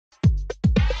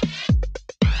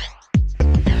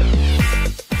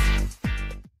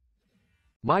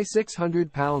My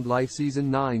 600-Pound Life Season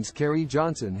 9's Carrie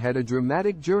Johnson had a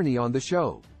dramatic journey on the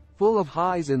show, full of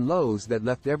highs and lows that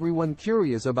left everyone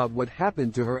curious about what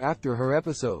happened to her after her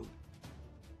episode.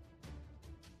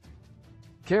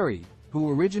 Carrie, who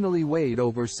originally weighed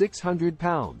over 600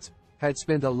 pounds, had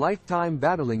spent a lifetime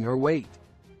battling her weight.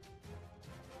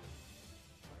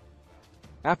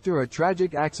 After a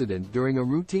tragic accident during a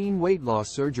routine weight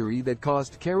loss surgery that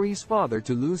caused Carrie's father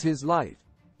to lose his life,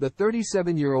 the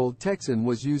 37-year-old Texan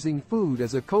was using food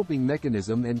as a coping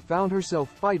mechanism and found herself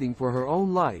fighting for her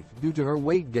own life due to her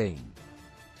weight gain.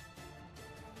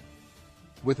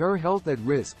 With her health at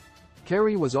risk,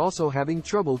 Carrie was also having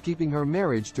trouble keeping her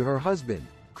marriage to her husband,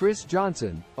 Chris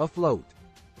Johnson, afloat.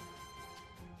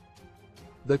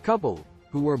 The couple,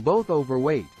 who were both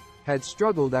overweight, had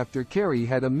struggled after Carrie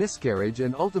had a miscarriage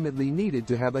and ultimately needed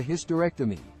to have a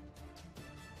hysterectomy.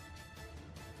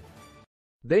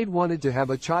 They'd wanted to have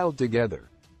a child together,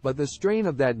 but the strain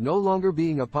of that no longer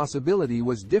being a possibility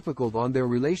was difficult on their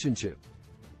relationship.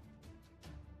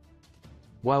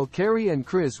 While Carrie and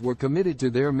Chris were committed to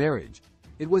their marriage,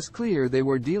 it was clear they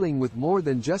were dealing with more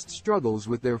than just struggles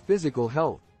with their physical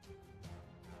health.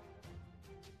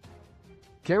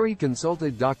 Carrie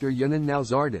consulted Dr. Yanan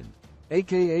Nowzardin,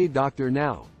 aka Dr.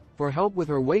 Now, for help with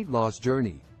her weight loss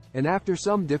journey, and after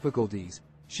some difficulties,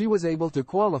 she was able to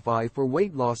qualify for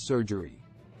weight loss surgery.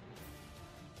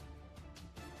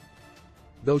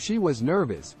 Though she was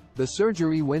nervous, the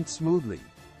surgery went smoothly.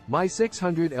 My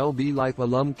 600lb Life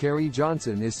alum Carrie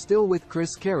Johnson is still with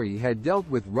Chris. Carrie had dealt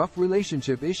with rough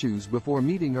relationship issues before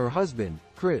meeting her husband,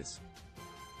 Chris.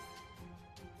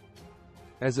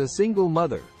 As a single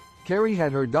mother, Carrie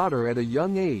had her daughter at a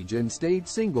young age and stayed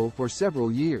single for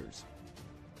several years.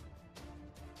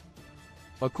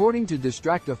 According to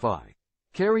Distractify,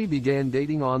 Carrie began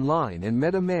dating online and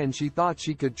met a man she thought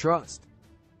she could trust.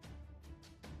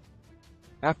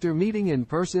 After meeting in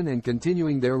person and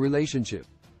continuing their relationship,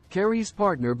 Carrie's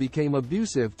partner became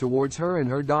abusive towards her and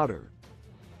her daughter.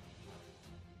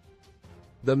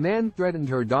 The man threatened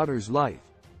her daughter's life,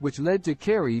 which led to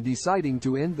Carrie deciding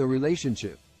to end the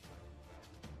relationship.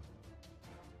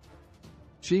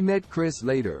 She met Chris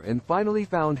later and finally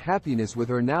found happiness with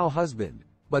her now husband,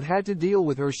 but had to deal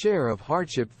with her share of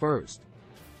hardship first.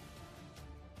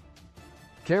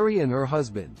 Carrie and her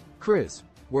husband, Chris,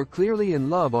 were clearly in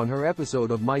love on her episode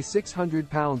of My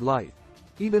 600-Pound Life,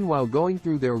 even while going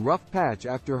through their rough patch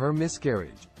after her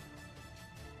miscarriage.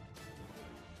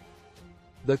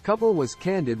 The couple was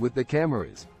candid with the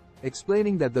cameras,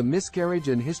 explaining that the miscarriage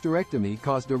and hysterectomy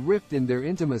caused a rift in their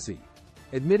intimacy,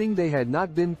 admitting they had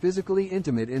not been physically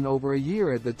intimate in over a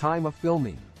year at the time of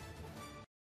filming.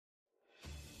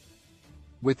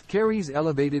 With Carrie's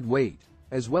elevated weight,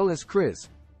 as well as Chris,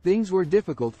 things were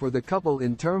difficult for the couple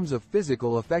in terms of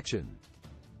physical affection.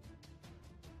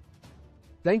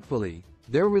 Thankfully,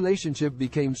 their relationship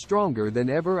became stronger than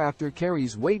ever after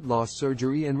Carrie's weight loss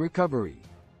surgery and recovery.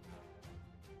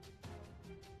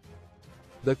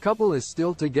 The couple is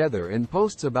still together and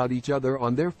posts about each other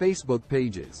on their Facebook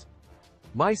pages.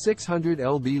 My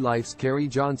 600lb Life's Carrie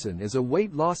Johnson is a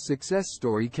weight loss success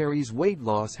story. Carrie's weight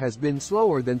loss has been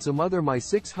slower than some other My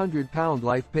 600-Pound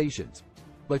Life patients,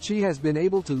 but she has been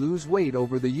able to lose weight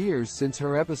over the years since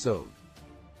her episode.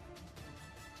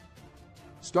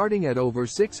 Starting at over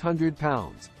 600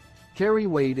 pounds, Carrie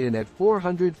weighed in at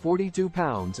 442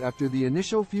 pounds after the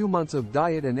initial few months of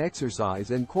diet and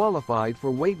exercise and qualified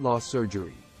for weight loss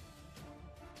surgery.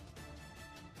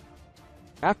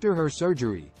 After her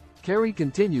surgery, Carrie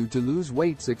continued to lose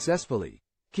weight successfully,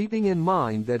 keeping in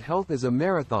mind that health is a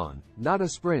marathon, not a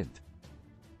sprint.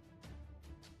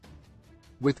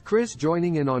 With Chris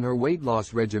joining in on her weight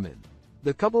loss regimen,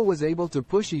 the couple was able to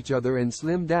push each other and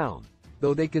slim down,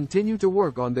 though they continue to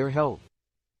work on their health.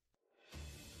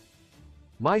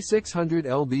 My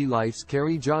 600lb Life's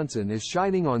Carrie Johnson is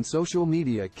shining on social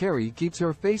media. Carrie keeps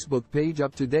her Facebook page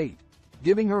up to date,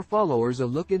 giving her followers a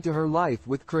look into her life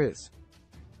with Chris.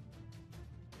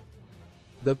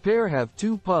 The pair have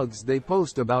two pugs they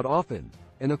post about often,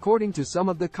 and according to some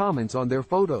of the comments on their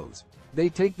photos, they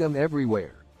take them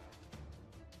everywhere.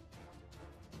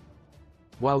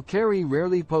 While Carrie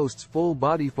rarely posts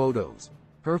full-body photos,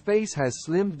 her face has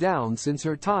slimmed down since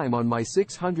her time on My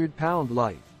 600-Pound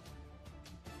Life.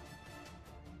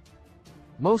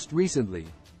 Most recently,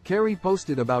 Carrie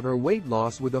posted about her weight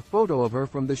loss with a photo of her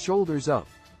from the shoulders up,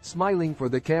 smiling for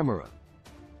the camera.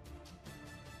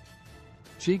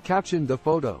 She captioned the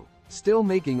photo, "Still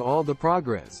making all the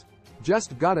progress.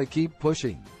 Just gotta keep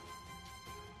pushing."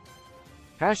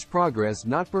 #progress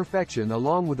not perfection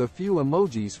along with a few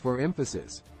emojis for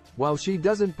emphasis. While she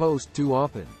doesn't post too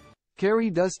often,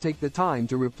 Carrie does take the time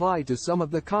to reply to some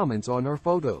of the comments on her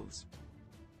photos.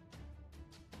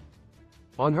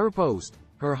 On her post,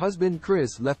 her husband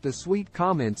Chris left a sweet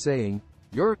comment saying,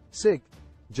 "You're sick,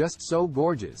 just so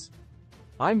gorgeous.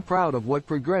 I'm proud of what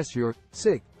progress you're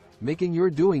sick, making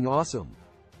you're doing awesome."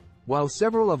 While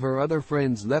several of her other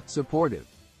friends left supportive,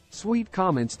 sweet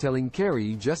comments telling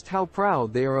Carrie just how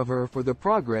proud they are of her for the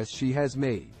progress she has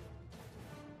made.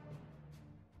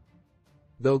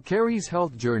 Though Carrie's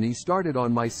health journey started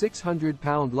on My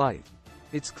 600-Pound Life,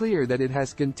 it's clear that it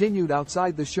has continued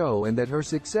outside the show and that her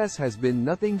success has been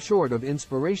nothing short of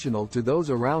inspirational to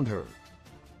those around her.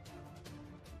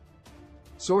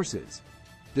 Sources: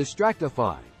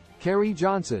 Distractify, Carrie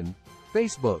Johnson,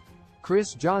 Facebook,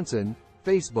 Chris Johnson,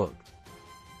 Facebook.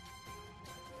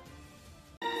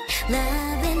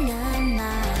 Love in the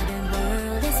modern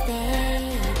world is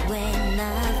fake when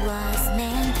love was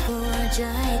meant for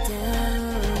joy too.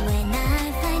 When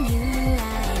I find you,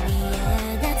 I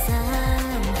realize that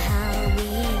somehow we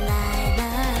lie.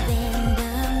 Love in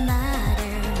the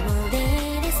modern world,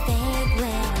 it is fake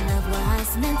when love was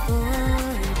meant for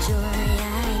joy.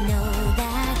 I know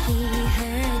that he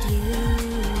hurt you.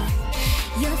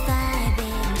 Your 5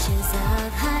 inches of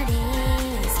heart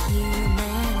is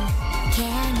human.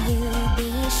 Can you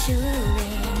be sure?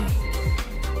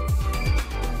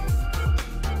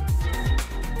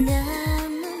 No.